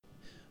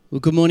Well,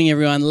 good morning,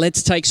 everyone.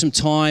 Let's take some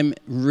time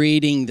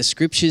reading the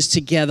scriptures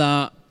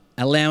together,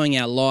 allowing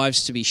our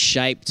lives to be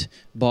shaped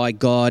by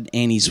God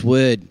and His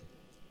Word.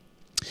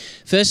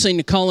 Firstly,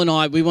 Nicole and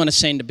I, we want to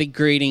send a big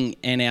greeting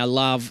and our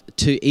love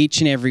to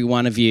each and every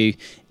one of you,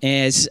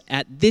 as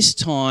at this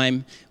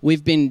time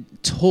we've been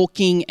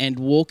talking and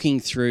walking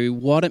through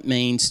what it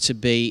means to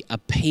be a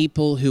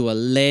people who are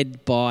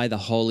led by the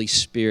Holy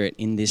Spirit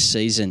in this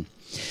season.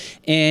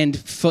 And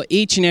for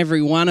each and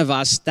every one of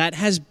us, that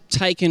has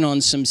taken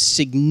on some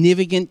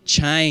significant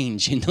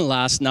change in the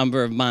last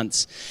number of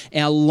months.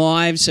 Our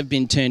lives have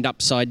been turned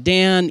upside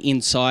down,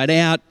 inside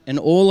out, and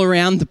all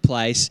around the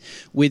place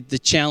with the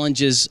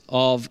challenges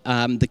of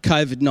the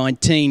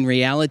COVID-19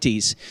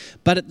 realities.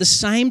 But at the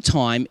same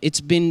time,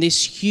 it's been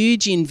this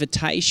huge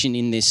invitation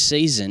in this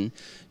season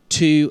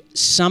to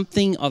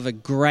something of a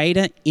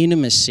greater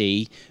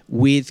intimacy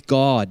with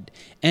God.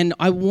 And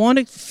I want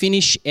to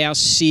finish our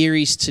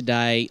series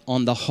today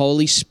on the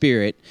Holy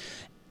Spirit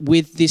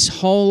with this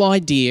whole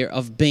idea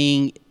of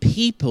being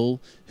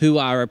people who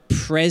are a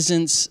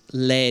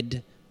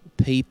presence-led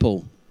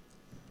people.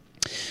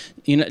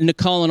 You know,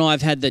 Nicole and I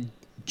have had the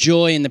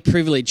joy and the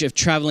privilege of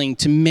traveling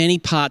to many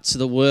parts of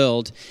the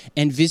world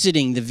and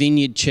visiting the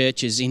Vineyard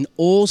churches in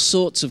all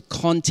sorts of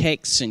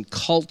contexts and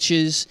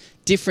cultures,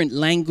 different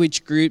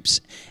language groups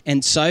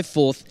and so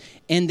forth.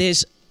 And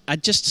there's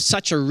just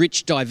such a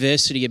rich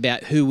diversity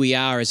about who we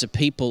are as a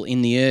people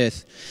in the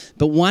earth.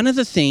 But one of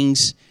the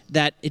things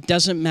that it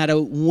doesn't matter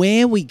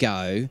where we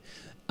go,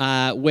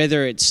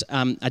 whether it's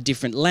a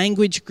different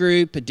language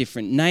group, a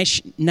different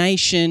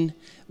nation,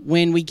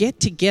 when we get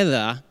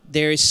together,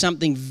 there is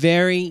something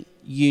very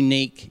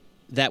unique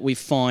that we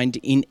find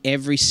in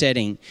every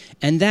setting,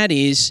 and that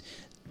is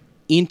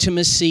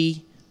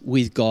intimacy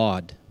with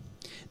God.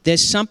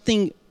 There's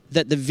something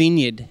that the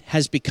Vineyard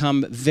has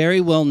become very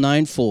well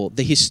known for.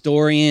 The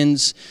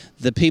historians,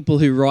 the people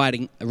who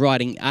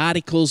writing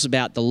articles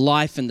about the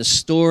life and the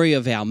story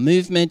of our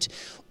movement,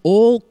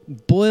 all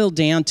boil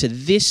down to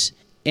this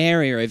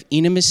area of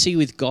intimacy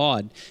with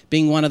God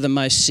being one of the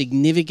most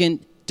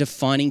significant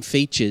defining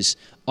features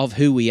of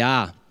who we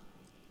are.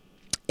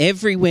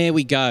 Everywhere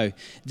we go,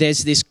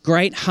 there's this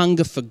great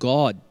hunger for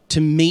God, to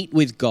meet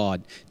with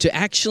God, to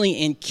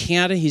actually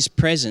encounter His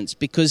presence,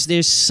 because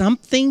there's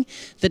something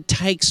that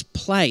takes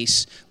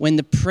place when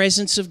the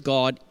presence of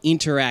God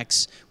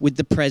interacts with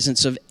the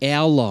presence of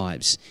our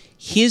lives.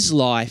 His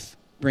life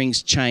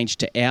brings change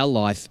to our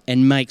life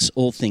and makes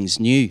all things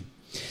new.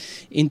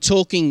 In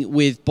talking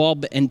with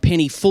Bob and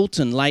Penny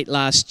Fulton late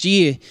last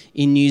year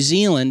in New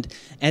Zealand,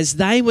 as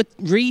they were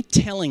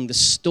retelling the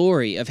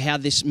story of how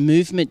this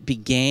movement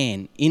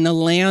began in a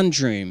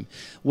lounge room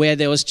where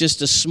there was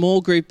just a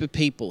small group of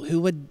people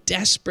who were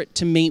desperate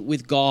to meet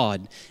with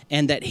God,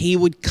 and that He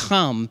would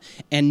come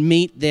and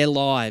meet their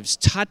lives,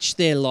 touch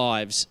their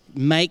lives,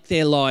 make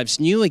their lives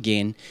new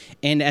again.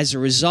 And as a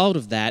result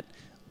of that,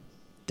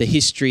 the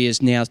history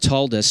has now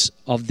told us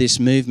of this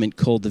movement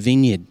called the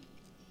Vineyard.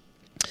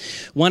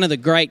 One of the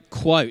great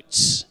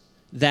quotes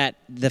that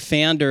the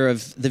founder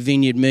of the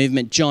Vineyard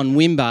movement, John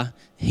Wimber,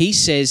 he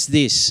says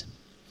this.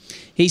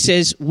 He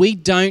says, "We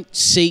don't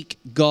seek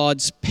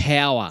God's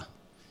power.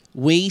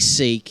 We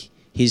seek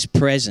His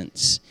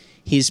presence.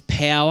 His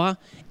power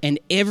and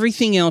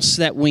everything else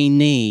that we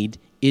need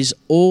is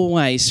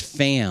always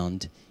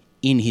found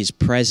in His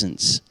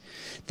presence."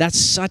 That's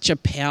such a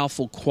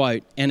powerful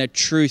quote and a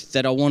truth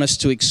that I want us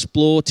to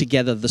explore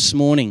together this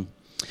morning.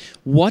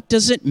 What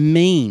does it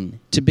mean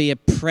to be a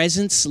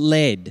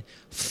presence-led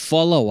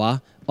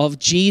follower of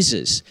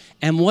Jesus?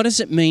 And what does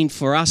it mean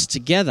for us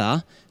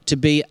together to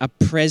be a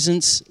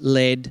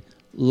presence-led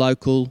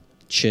local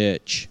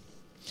church?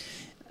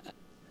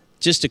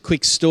 Just a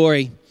quick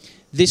story.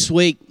 This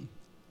week,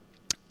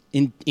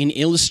 in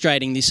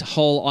illustrating this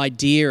whole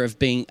idea of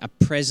being a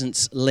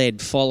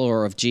presence-led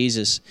follower of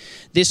Jesus,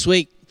 this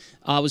week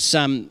I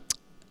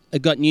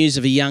got news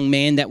of a young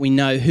man that we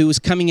know who was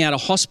coming out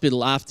of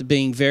hospital after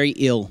being very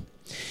ill.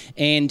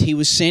 And he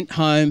was sent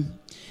home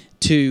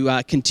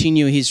to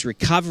continue his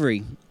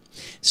recovery.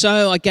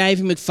 So I gave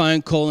him a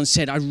phone call and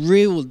said, I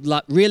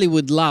really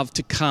would love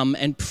to come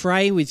and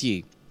pray with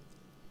you.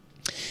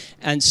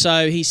 And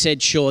so he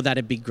said, sure,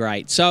 that'd be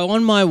great. So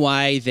on my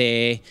way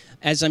there,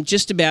 as I'm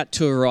just about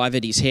to arrive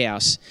at his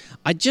house,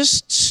 I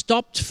just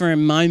stopped for a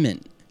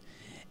moment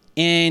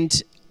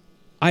and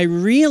I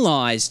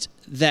realized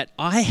that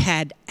I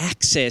had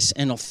access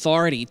and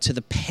authority to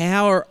the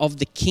power of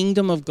the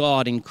kingdom of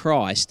God in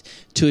Christ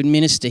to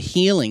administer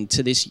healing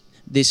to this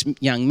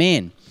young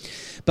man.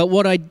 But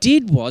what I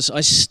did was I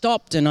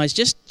stopped and I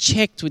just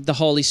checked with the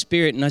Holy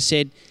Spirit and I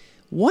said,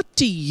 what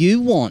do you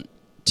want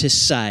to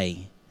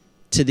say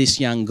to this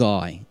young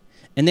guy?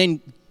 And then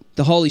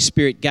the Holy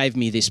Spirit gave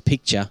me this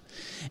picture.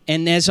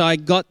 And as I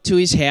got to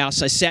his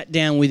house, I sat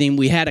down with him,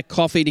 we had a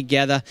coffee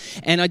together,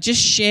 and I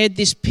just shared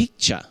this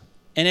picture.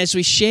 And as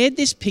we shared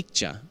this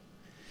picture,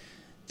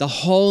 the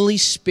Holy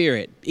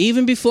Spirit,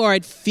 even before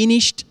I'd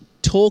finished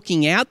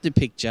talking out the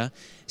picture,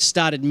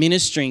 started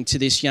ministering to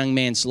this young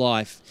man's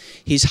life.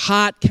 His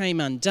heart came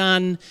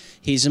undone,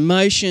 his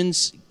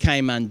emotions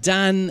came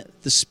undone,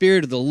 the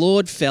Spirit of the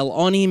Lord fell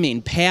on him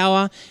in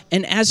power,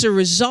 and as a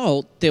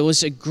result, there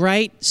was a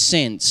great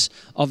sense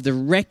of the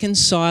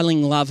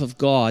reconciling love of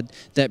God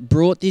that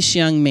brought this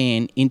young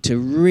man into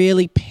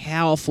really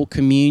powerful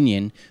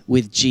communion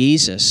with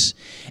Jesus.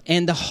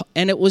 And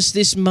it was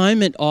this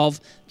moment of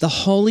the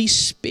Holy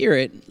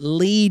Spirit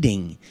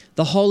leading,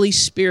 the Holy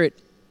Spirit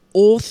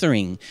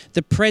authoring.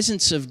 The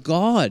presence of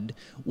God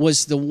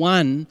was the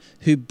one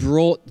who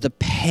brought the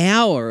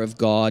power of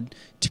God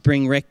to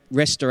bring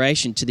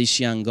restoration to this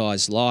young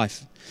guy's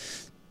life.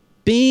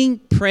 Being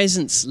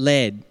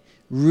presence-led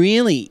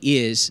really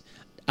is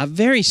a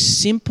very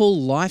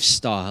simple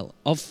lifestyle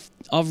of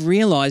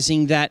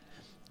realizing that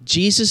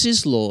Jesus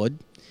is Lord,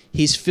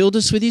 He's filled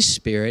us with His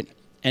Spirit,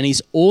 and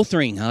He's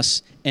authoring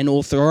us and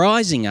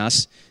authorizing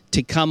us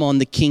to come on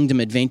the kingdom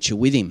adventure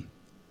with Him.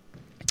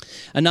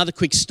 Another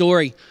quick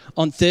story.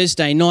 On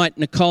Thursday night,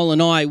 Nicole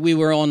and I, we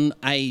were on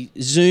a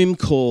Zoom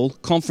call,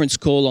 conference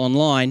call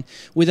online,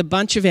 with a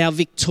bunch of our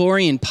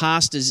Victorian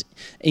pastors,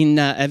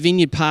 our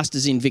vineyard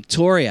pastors in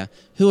Victoria,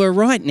 who are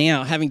right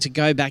now having to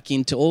go back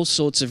into all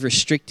sorts of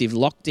restrictive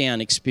lockdown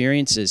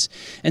experiences.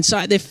 And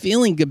so they're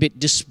feeling a bit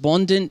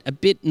despondent, a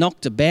bit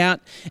knocked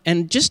about,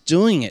 and just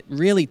doing it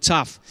really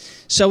tough.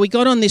 So we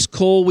got on this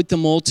call with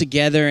them all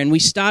together and we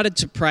started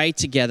to pray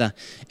together.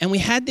 And we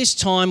had this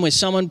time where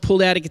someone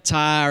pulled out a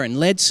guitar and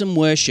led some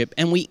worship,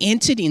 and we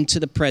entered into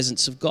the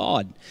presence of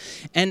God.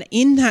 And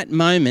in that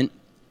moment,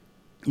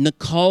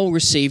 Nicole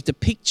received a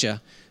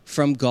picture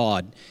from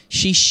God.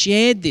 She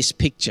shared this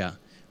picture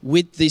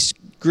with this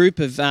group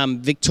of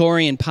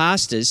Victorian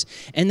pastors,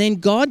 and then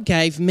God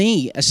gave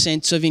me a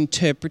sense of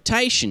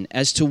interpretation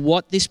as to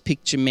what this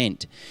picture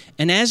meant.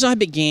 And as I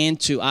began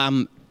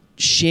to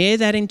share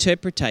that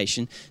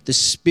interpretation, the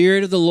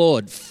Spirit of the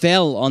Lord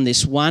fell on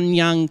this one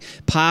young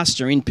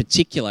pastor in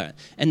particular,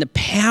 and the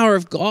power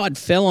of God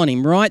fell on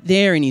him right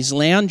there in his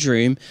lounge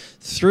room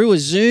through a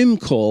Zoom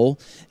call,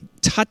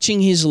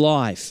 touching his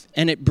life,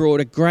 and it brought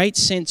a great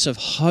sense of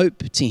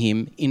hope to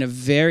him in a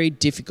very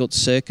difficult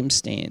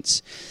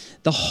circumstance.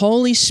 The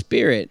Holy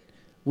Spirit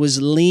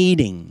was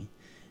leading.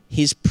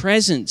 His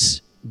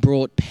presence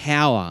brought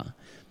power.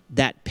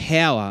 That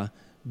power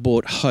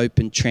brought hope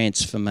and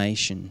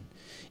transformation.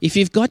 If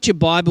you've got your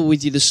Bible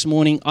with you this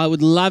morning, I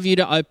would love you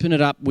to open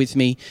it up with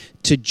me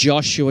to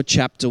Joshua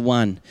chapter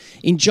 1.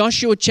 In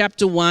Joshua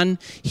chapter 1,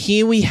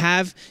 here we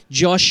have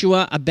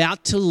Joshua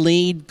about to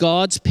lead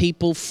God's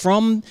people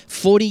from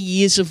 40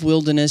 years of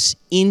wilderness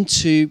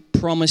into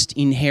promised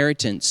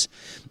inheritance.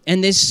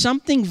 And there's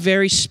something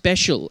very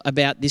special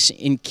about this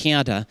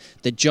encounter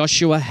that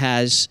Joshua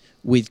has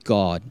with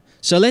God.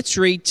 So let's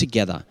read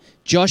together.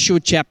 Joshua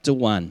chapter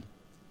 1,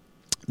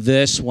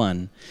 verse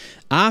 1.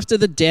 After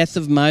the death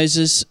of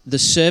Moses, the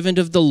servant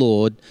of the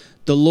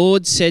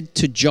Lord said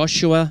to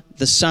Joshua,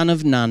 the son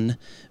of Nun,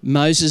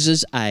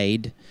 Moses'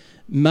 aide,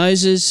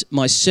 Moses,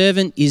 my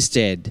servant, is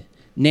dead.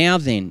 Now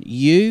then,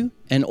 you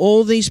and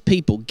all these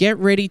people get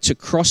ready to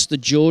cross the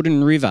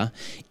Jordan River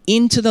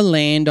into the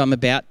land I'm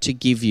about to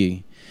give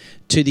you,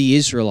 to the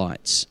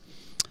Israelites.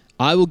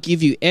 I will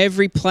give you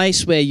every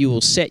place where you will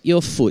set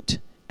your foot,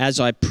 as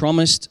I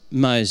promised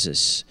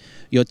Moses.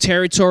 Your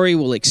territory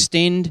will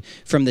extend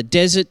from the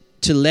desert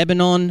to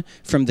Lebanon,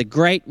 from the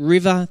great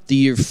river,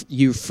 the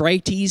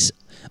Euphrates,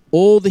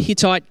 all the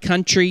Hittite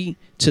country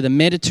to the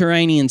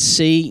Mediterranean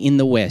Sea in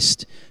the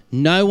west.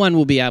 No one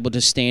will be able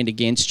to stand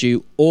against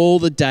you all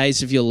the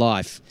days of your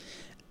life.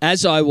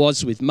 As I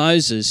was with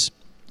Moses,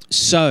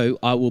 so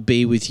I will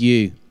be with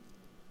you.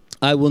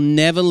 I will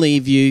never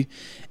leave you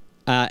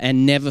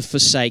and never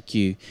forsake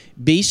you.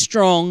 Be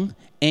strong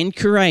and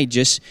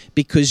courageous,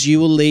 because you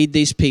will lead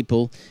these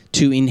people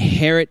to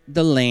inherit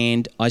the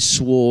land I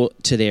swore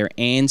to their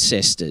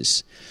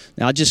ancestors.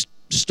 Now, I'll just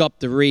stop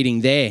the reading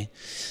there,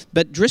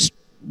 but just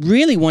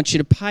really want you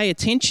to pay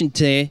attention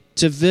to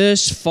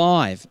verse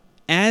 5.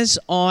 As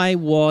I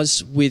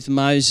was with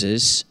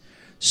Moses,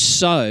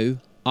 so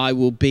I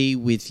will be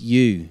with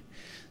you.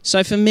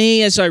 So for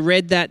me, as I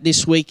read that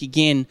this week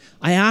again,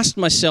 I asked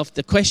myself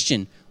the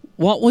question,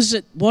 what was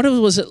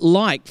it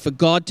like for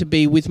God to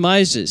be with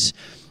Moses?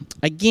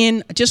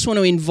 Again, I just want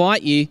to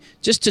invite you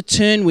just to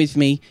turn with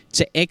me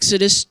to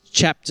Exodus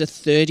chapter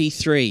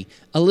 33.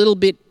 A little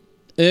bit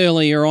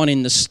earlier on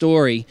in the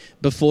story,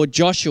 before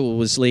Joshua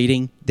was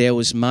leading, there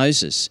was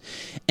Moses.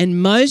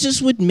 And Moses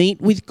would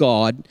meet with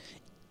God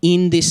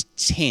in this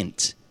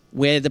tent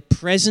where the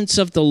presence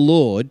of the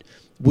Lord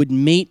would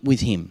meet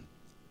with him.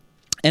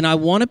 And I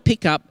want to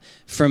pick up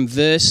from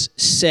verse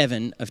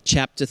 7 of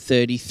chapter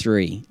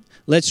 33.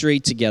 Let's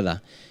read together.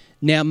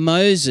 Now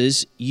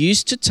Moses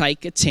used to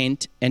take a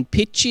tent and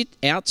pitch it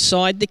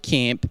outside the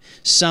camp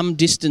some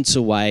distance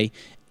away,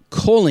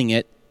 calling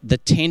it the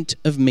tent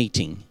of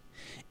meeting.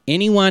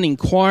 Anyone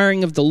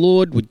inquiring of the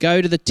Lord would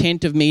go to the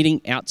tent of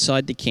meeting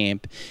outside the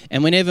camp.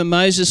 And whenever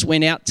Moses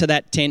went out to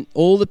that tent,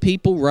 all the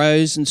people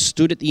rose and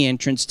stood at the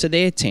entrance to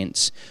their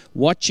tents,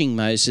 watching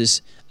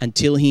Moses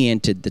until he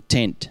entered the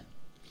tent.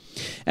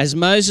 As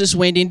Moses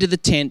went into the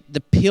tent,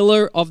 the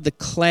pillar of the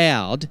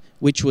cloud,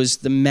 which was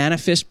the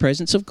manifest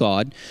presence of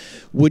God,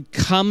 would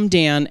come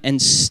down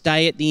and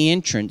stay at the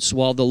entrance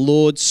while the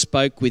Lord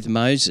spoke with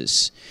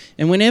Moses.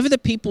 And whenever the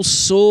people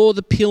saw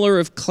the pillar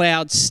of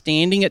cloud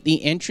standing at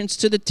the entrance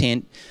to the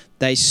tent,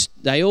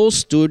 they all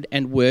stood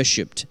and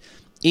worshipped,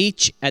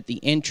 each at the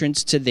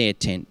entrance to their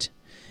tent.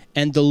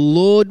 And the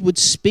Lord would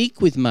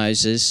speak with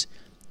Moses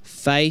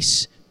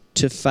face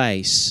to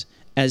face,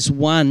 as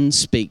one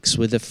speaks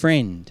with a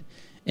friend.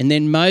 And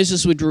then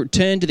Moses would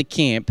return to the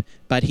camp,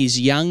 but his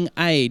young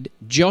aide,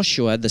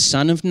 Joshua, the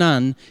son of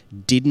Nun,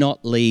 did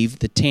not leave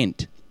the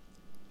tent.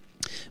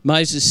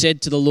 Moses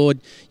said to the Lord,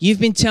 "You've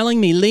been telling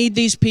me, lead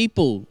these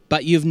people,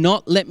 but you've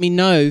not let me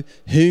know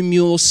whom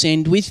you'll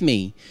send with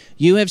me.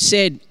 You have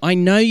said, I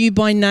know you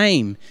by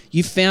name.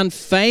 You found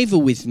favor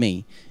with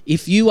me.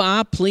 If you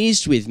are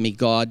pleased with me,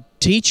 God,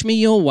 teach me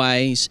your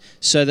ways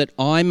so that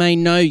I may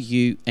know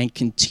you and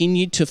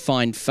continue to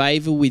find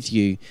favor with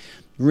you.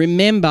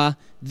 Remember,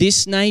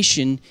 this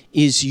nation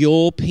is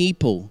your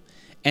people."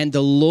 And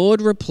the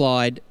Lord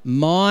replied,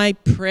 "My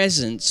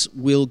presence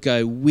will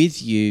go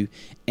with you,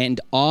 and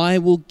I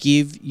will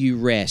give you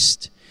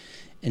rest."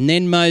 And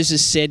then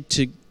Moses said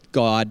to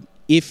God,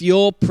 "If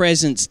your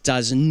presence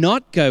does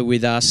not go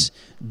with us,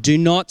 do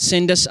not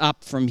send us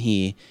up from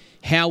here.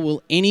 How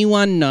will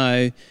anyone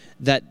know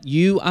that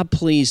you are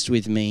pleased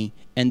with me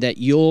and that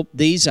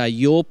these are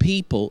your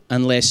people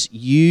unless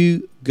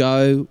you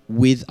go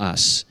with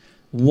us?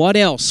 What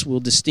else will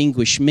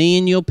distinguish me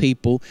and your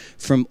people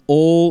from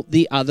all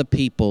the other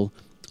people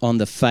on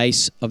the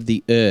face of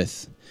the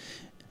earth?"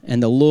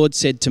 And the Lord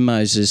said to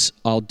Moses,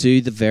 "I'll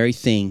do the very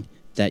thing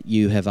that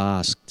you have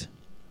asked."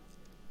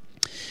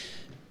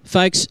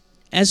 Folks,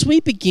 as we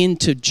begin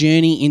to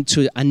journey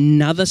into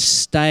another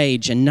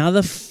stage,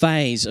 another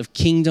phase of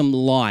kingdom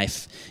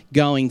life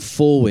going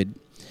forward,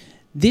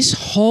 this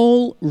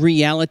whole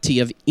reality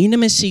of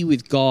intimacy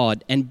with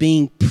God and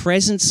being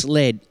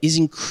presence-led is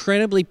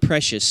incredibly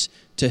precious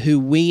to who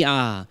we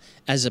are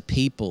as a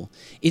people.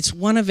 It's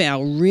one of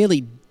our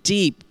really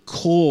deep,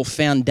 core,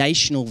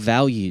 foundational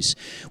values.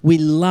 We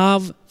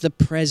love the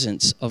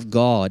presence of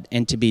God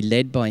and to be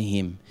led by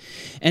Him.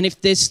 And if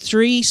there's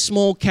 3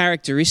 small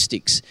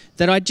characteristics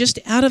that I just,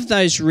 out of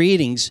those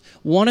readings,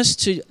 want us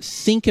to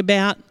think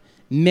about,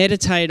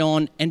 meditate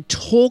on, and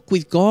talk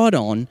with God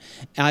on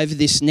over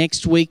this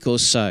next week or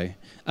so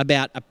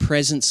about a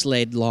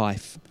presence-led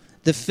life.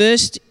 The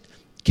first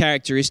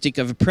characteristic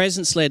of a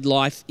presence-led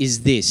life is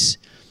this: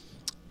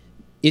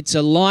 it's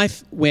a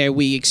life where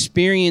we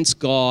experience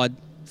God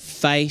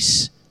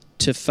face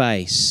to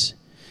face.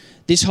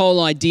 This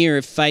whole idea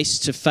of face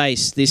to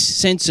face, this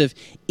sense of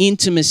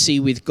intimacy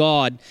with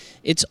God,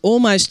 it's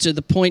almost to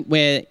the point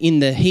where in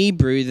the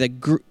Hebrew,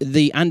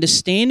 the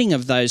understanding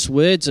of those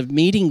words of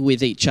meeting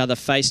with each other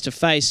face to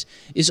face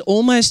is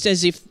almost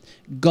as if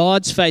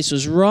God's face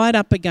was right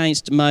up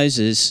against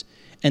Moses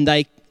and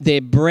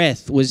their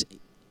breath was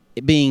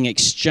being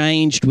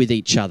exchanged with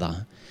each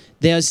other.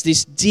 There's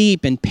this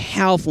deep and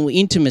powerful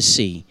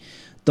intimacy.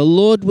 The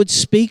Lord would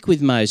speak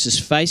with Moses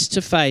face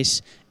to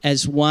face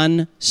as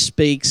one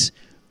speaks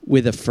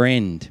with a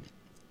friend.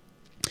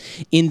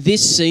 In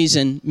this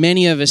season,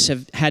 many of us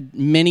have had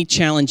many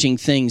challenging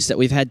things that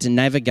we've had to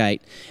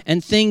navigate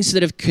and things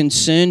that have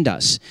concerned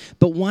us.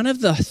 But one of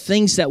the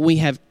things that we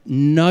have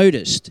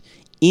noticed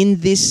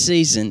in this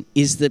season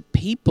is that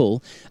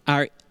people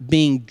are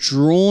being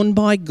drawn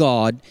by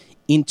God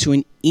into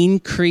an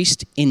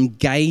increased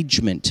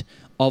engagement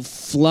of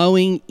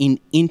flowing in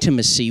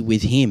intimacy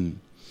with Him.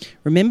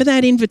 Remember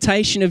that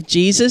invitation of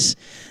Jesus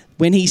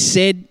when He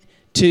said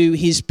to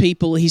His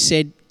people, He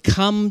said,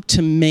 "Come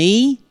to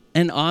me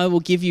and I will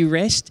give you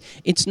rest."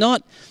 It's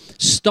not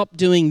stop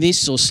doing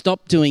this or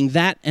stop doing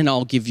that and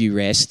I'll give you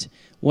rest.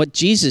 What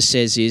Jesus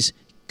says is,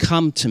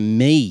 "Come to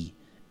me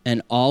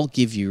and I'll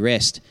give you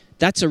rest."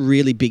 That's a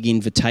really big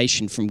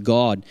invitation from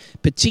God,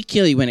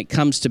 particularly when it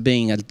comes to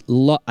being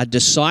a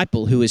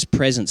disciple who is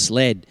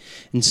presence-led.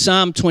 And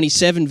Psalm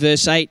 27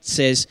 verse 8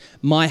 says,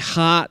 "My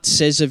heart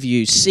says of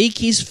you, seek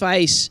His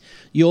face.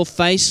 Your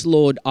face,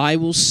 Lord, I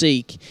will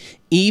seek."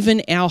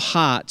 Even our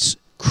hearts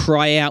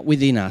cry out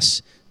within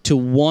us to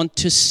want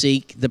to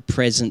seek the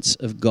presence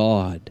of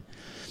God.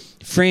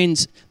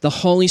 Friends, the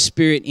Holy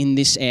Spirit in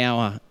this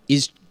hour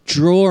is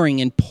drawing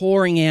and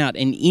pouring out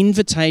an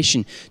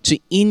invitation to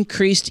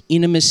increased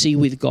intimacy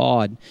with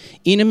God.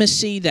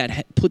 Intimacy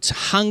that puts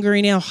hunger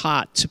in our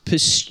heart to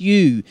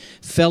pursue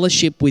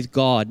fellowship with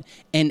God,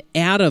 and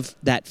out of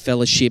that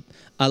fellowship,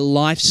 a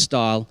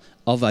lifestyle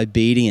of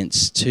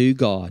obedience to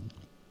God.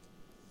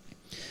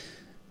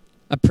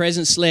 A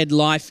presence-led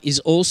life is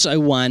also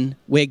one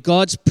where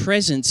God's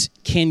presence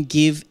can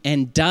give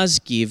and does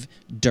give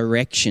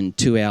direction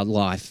to our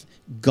life,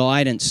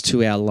 guidance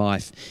to our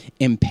life,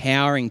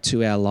 empowering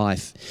to our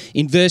life.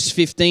 In verse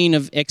 15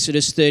 of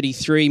Exodus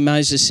 33,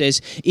 Moses says,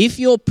 "If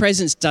your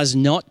presence does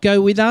not go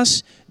with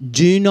us,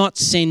 do not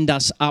send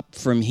us up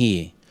from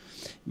here."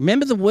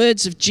 Remember the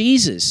words of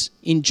Jesus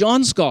in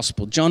John's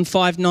Gospel, John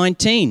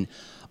 5:19.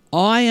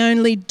 I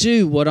only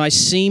do what I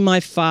see my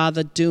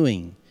Father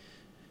doing.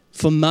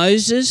 For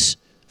Moses,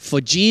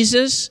 for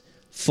Jesus,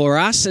 for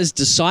us as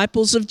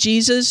disciples of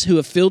Jesus who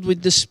are filled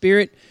with the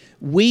Spirit,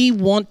 we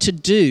want to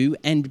do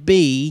and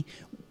be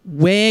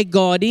where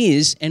God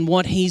is and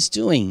what He's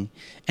doing.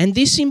 And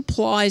this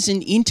implies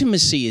an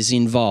intimacy is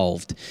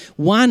involved,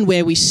 one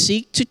where we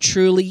seek to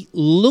truly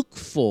look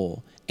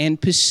for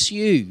and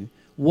pursue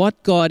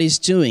what God is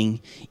doing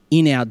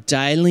in our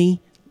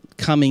daily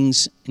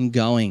comings and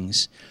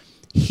goings.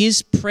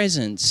 His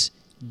presence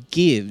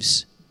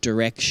gives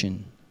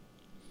direction.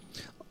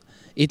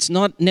 It's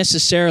not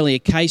necessarily a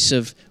case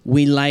of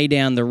we lay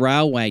down the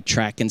railway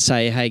track and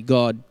say, hey,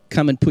 God,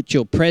 come and put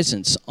your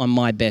presence on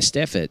my best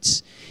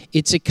efforts.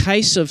 It's a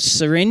case of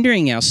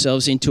surrendering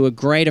ourselves into a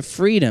greater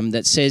freedom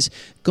that says,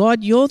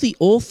 God, you're the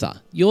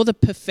author. You're the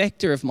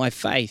perfecter of my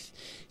faith.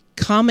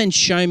 Come and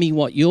show me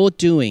what you're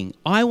doing.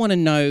 I want to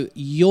know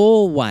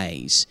your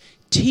ways.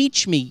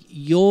 Teach me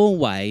your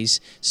ways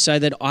so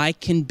that I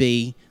can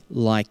be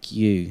like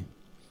you.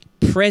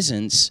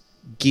 Presence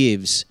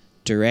gives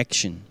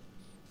direction.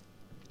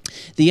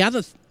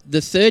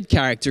 The third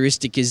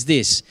characteristic is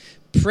this.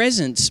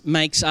 Presence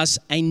makes us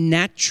a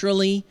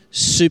naturally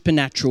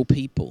supernatural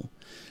people.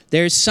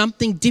 There is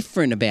something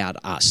different about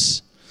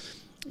us.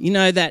 You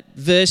know that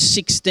verse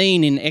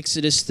 16 in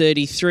Exodus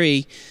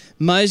 33,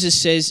 Moses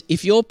says,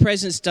 if your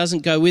presence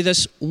doesn't go with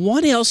us,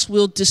 what else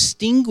will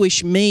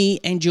distinguish me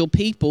and your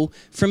people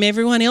from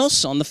everyone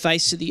else on the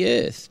face of the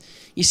earth?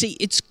 You see,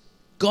 it's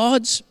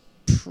God's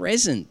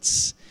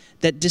presence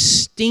that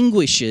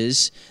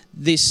distinguishes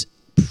this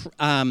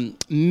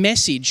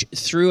message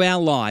through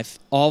our life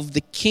of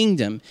the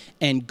kingdom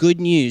and good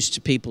news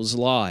to people's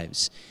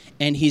lives.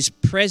 And His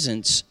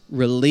presence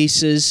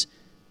releases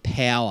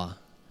power.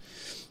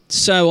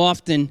 So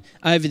often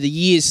over the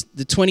years,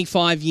 the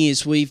 25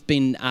 years we've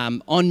been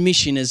on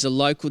mission as a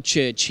local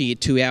church here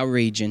to our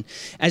region,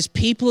 as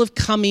people have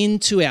come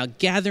into our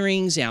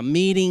gatherings, our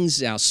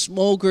meetings, our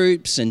small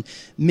groups and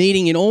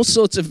meeting in all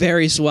sorts of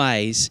various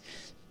ways,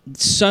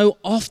 so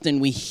often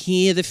we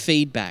hear the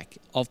feedback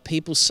of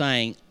people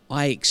saying,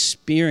 I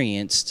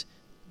experienced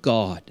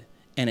God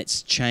and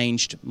it's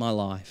changed my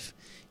life.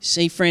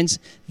 See, friends,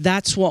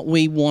 that's what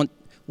we want.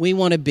 We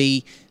want to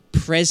be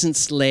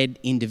presence-led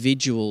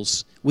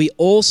individuals. We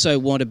also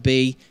want to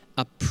be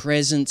a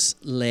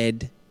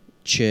presence-led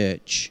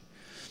church.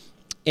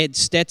 Ed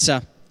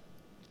Stetzer,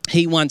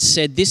 he once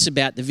said this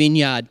about the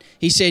Vineyard.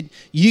 He said,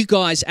 you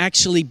guys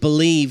actually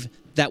believe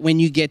that when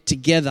you get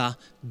together,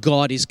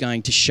 God is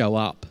going to show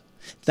up.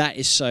 That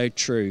is so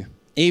true.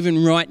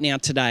 Even right now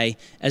today,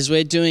 as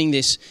we're doing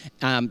this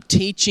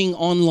teaching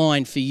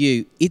online for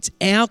you, it's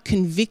our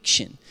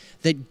conviction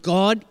that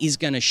God is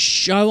going to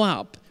show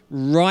up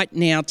right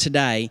now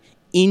today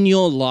in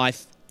your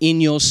life,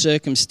 in your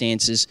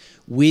circumstances,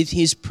 with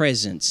His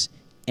presence,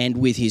 and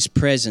with His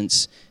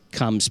presence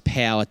comes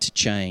power to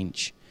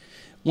change.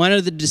 One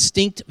of the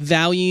distinct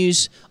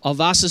values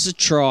of us as a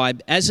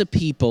tribe, as a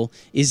people,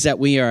 is that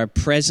we are a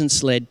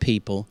presence-led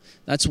people.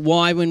 That's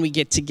why when we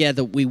get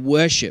together, we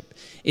worship.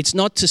 It's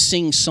not to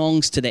sing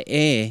songs to the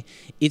air.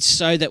 It's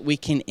so that we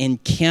can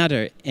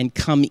encounter and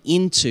come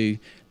into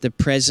the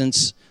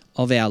presence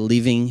of our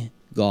living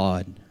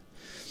God.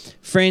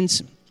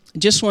 Friends, I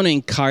just want to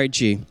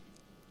encourage you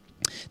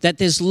that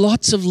there's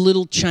lots of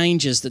little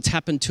changes that's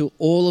happened to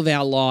all of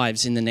our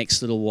lives in the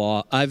next little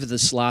while, over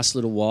this last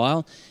little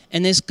while.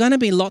 And there's going to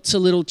be lots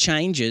of little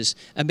changes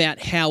about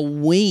how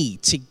we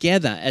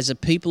together as a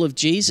people of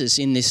Jesus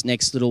in this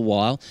next little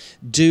while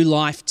do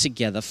life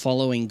together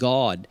following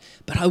God.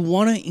 But I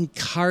want to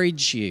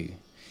encourage you.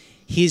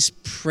 His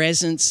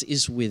presence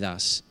is with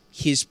us.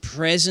 His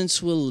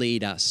presence will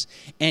lead us.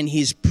 And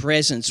His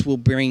presence will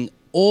bring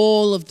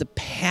all of the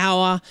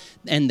power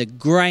and the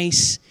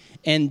grace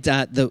and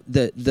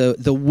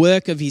the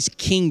work of His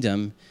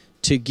kingdom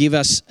to give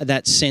us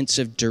that sense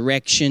of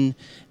direction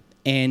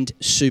and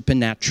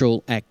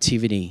supernatural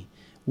activity.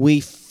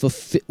 We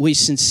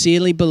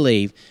sincerely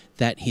believe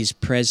that His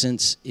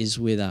presence is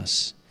with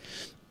us.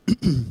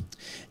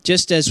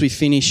 Just as we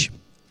finish,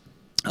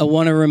 I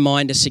want to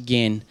remind us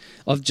again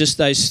of just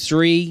those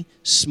three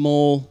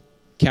small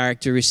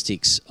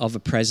characteristics of a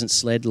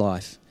presence-led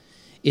life.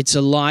 It's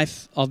a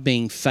life of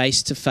being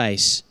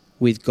face-to-face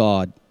with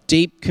God.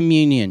 Deep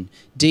communion,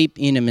 deep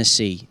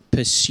intimacy,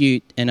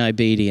 pursuit and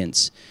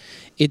obedience.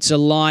 It's a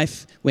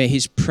life where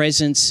His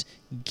presence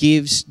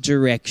gives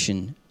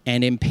direction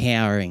and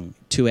empowering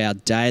to our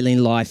daily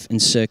life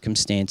and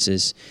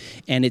circumstances.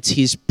 And it's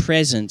His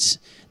presence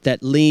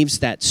that leaves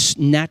that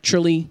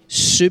naturally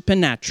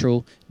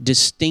supernatural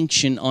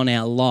distinction on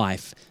our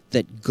life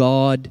that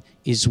God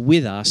is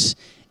with us.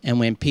 And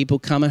when people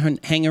come and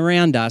hang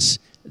around us,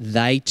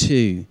 they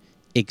too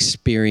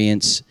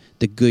experience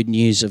the good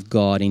news of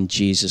God in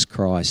Jesus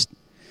Christ.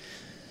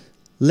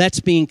 Let's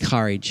be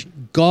encouraged.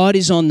 God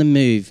is on the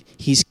move.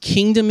 His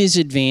kingdom is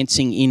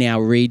advancing in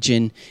our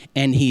region,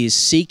 and He is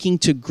seeking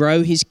to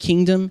grow His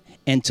kingdom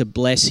and to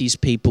bless His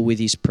people with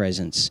His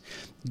presence.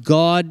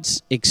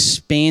 God's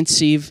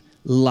expansive,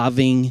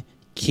 loving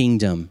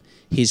kingdom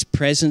His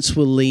presence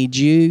will lead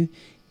you.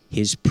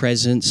 His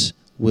presence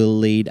will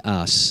lead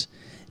us.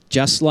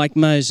 Just like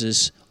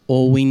Moses,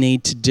 all we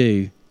need to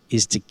do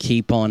is to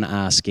keep on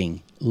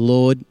asking,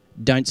 Lord,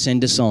 don't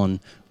send us on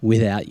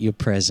without your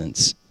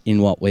presence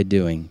in what we're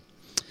doing.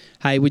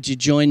 Hey, would you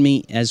join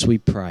me as we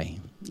pray?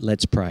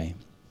 Let's pray.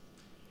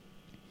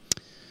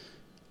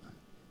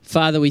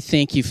 Father, we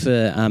thank you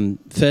for,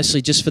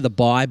 firstly, just for the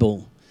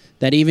Bible,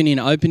 that even in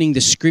opening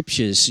the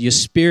scriptures, your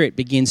Spirit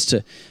begins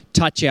to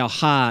touch our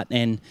heart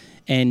and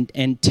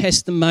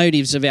test the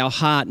motives of our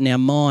heart and our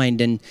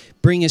mind and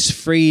bring us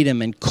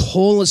freedom and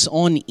call us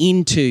on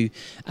into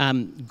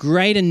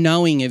greater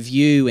knowing of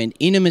you and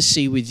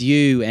intimacy with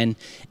you and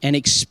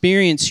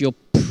experience your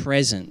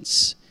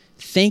presence.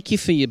 Thank you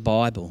for your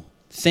Bible.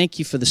 Thank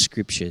you for the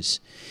scriptures.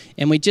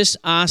 And we just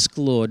ask,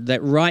 Lord,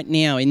 that right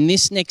now in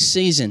this next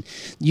season,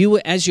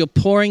 as you're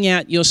pouring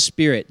out your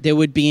Spirit, there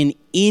would be an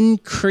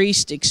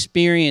increased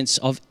experience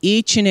of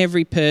each and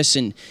every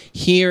person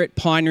here at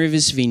Pine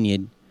Rivers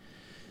Vineyard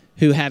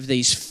who have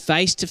these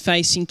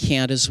face-to-face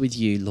encounters with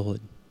you,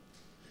 Lord,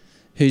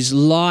 whose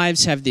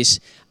lives have this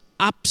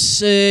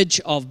upsurge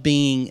of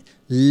being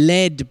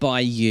led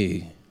by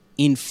you,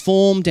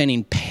 informed and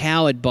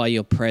empowered by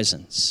your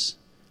presence,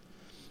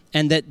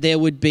 and that there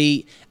would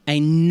be a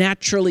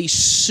naturally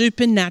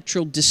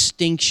supernatural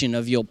distinction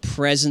of your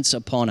presence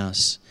upon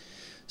us,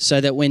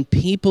 so that when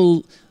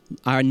people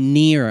are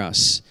near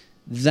us,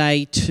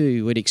 they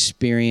too would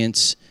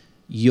experience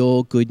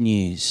your good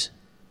news,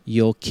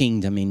 your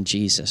kingdom in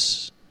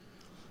Jesus.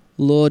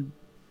 Lord,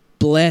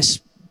 bless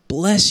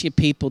your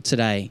people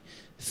today.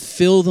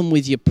 Fill them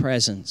with your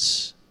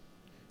presence.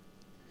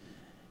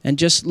 And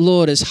just,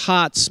 Lord, as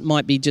hearts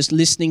might be just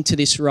listening to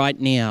this right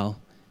now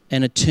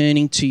and are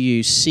turning to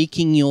you,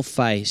 seeking your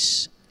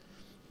face,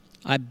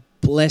 I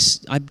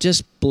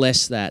just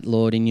bless that,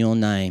 Lord, in your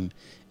name,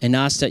 and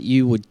ask that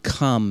you would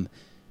come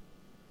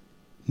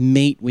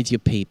meet with your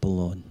people,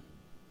 Lord.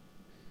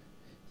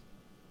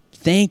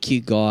 Thank you,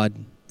 God,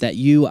 that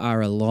you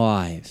are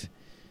alive.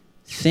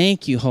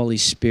 Thank you, Holy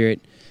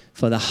Spirit,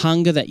 for the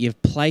hunger that you've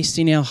placed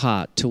in our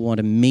heart to want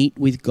to meet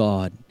with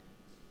God.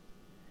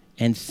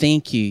 And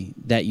thank you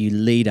that you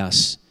lead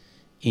us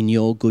in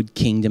your good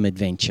kingdom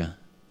adventure.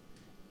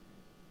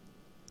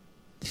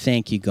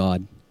 Thank you,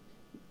 God.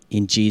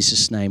 In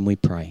Jesus' name we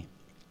pray.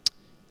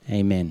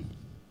 Amen.